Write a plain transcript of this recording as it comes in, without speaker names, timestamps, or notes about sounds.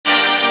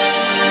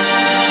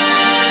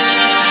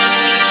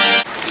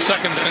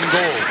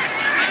goal.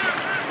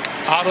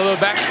 Out of the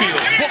backfield,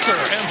 Booker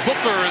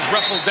is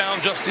wrestled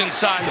down just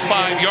inside the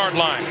 5-yard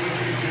line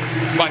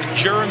by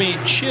Jeremy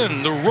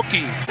Chinn, the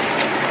rookie.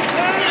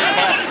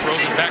 Throws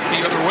it back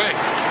the other way.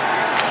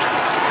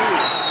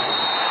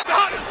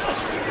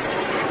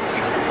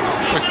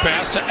 Quick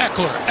pass to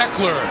Eckler.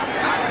 Eckler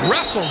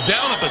wrestled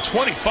down at the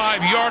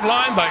 25-yard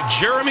line by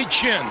Jeremy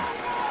Chinn.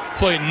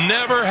 Play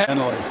never had.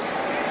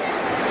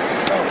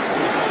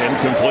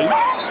 Incomplete.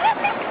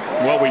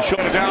 Well, we showed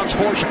it downs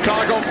for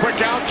Chicago.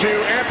 Quick out to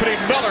Anthony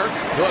Miller,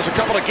 who has a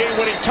couple of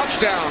game-winning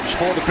touchdowns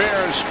for the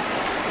Bears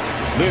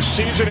this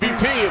season.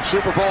 MVP of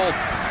Super Bowl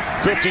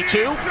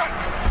 52.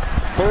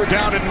 3rd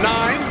down and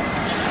 9.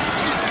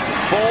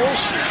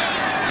 Foles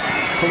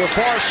to the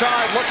far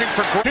side, looking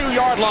for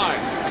 2-yard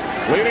line.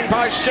 Leading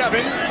by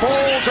 7.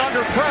 Foles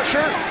under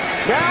pressure.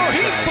 Now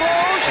he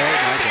throws,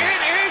 and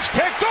it is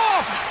picked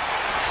off.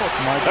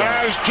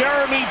 As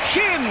Jeremy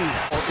Chinn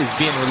is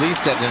being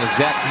released at an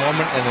exact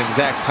moment and an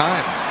exact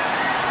time.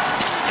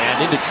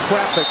 And into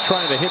traffic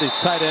trying to hit his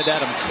tight end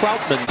Adam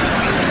Troutman.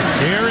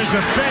 Here is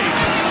a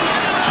fake.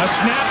 A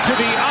snap to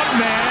the up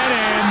man,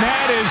 and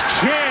that is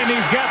Chinn.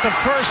 He's got the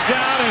first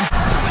down. And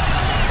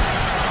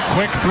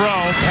quick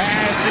throw.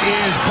 Pass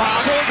is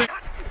bobbled.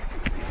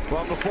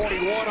 From the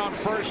 41 on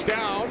 1st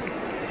down.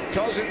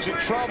 Cousins in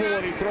trouble,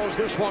 and he throws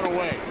this one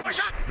away.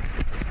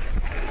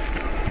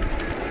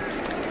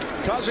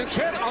 Cousins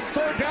hit on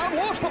 3rd down,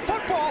 lost the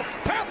football.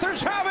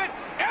 Panthers have it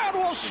and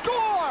will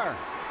score.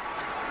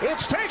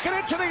 It's taken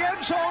into the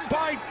end zone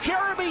by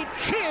Jeremy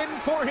Chinn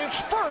for his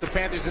first. The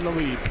Panthers in the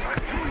lead.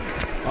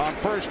 On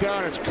 1st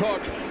down, it's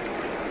Cook.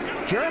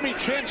 Jeremy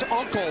Chinn's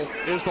uncle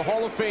is the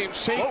Hall of Fame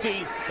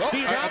safety,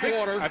 Steve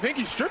Atwater. I think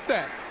he stripped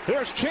that.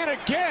 Here's Chinn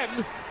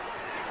again.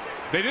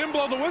 They didn't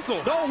blow the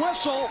whistle. No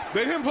whistle.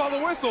 They didn't blow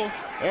the whistle.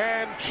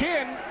 And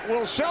Chinn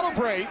will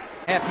celebrate.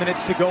 Half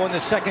minutes to go in the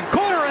second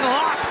quarter, and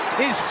Locke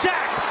is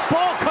sacked.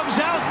 Ball comes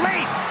out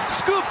late,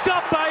 scooped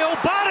up by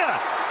Obata.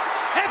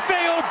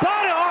 F.A.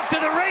 Obata off to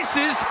the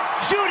races.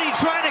 Judy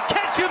trying to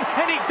catch him,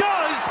 and he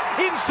does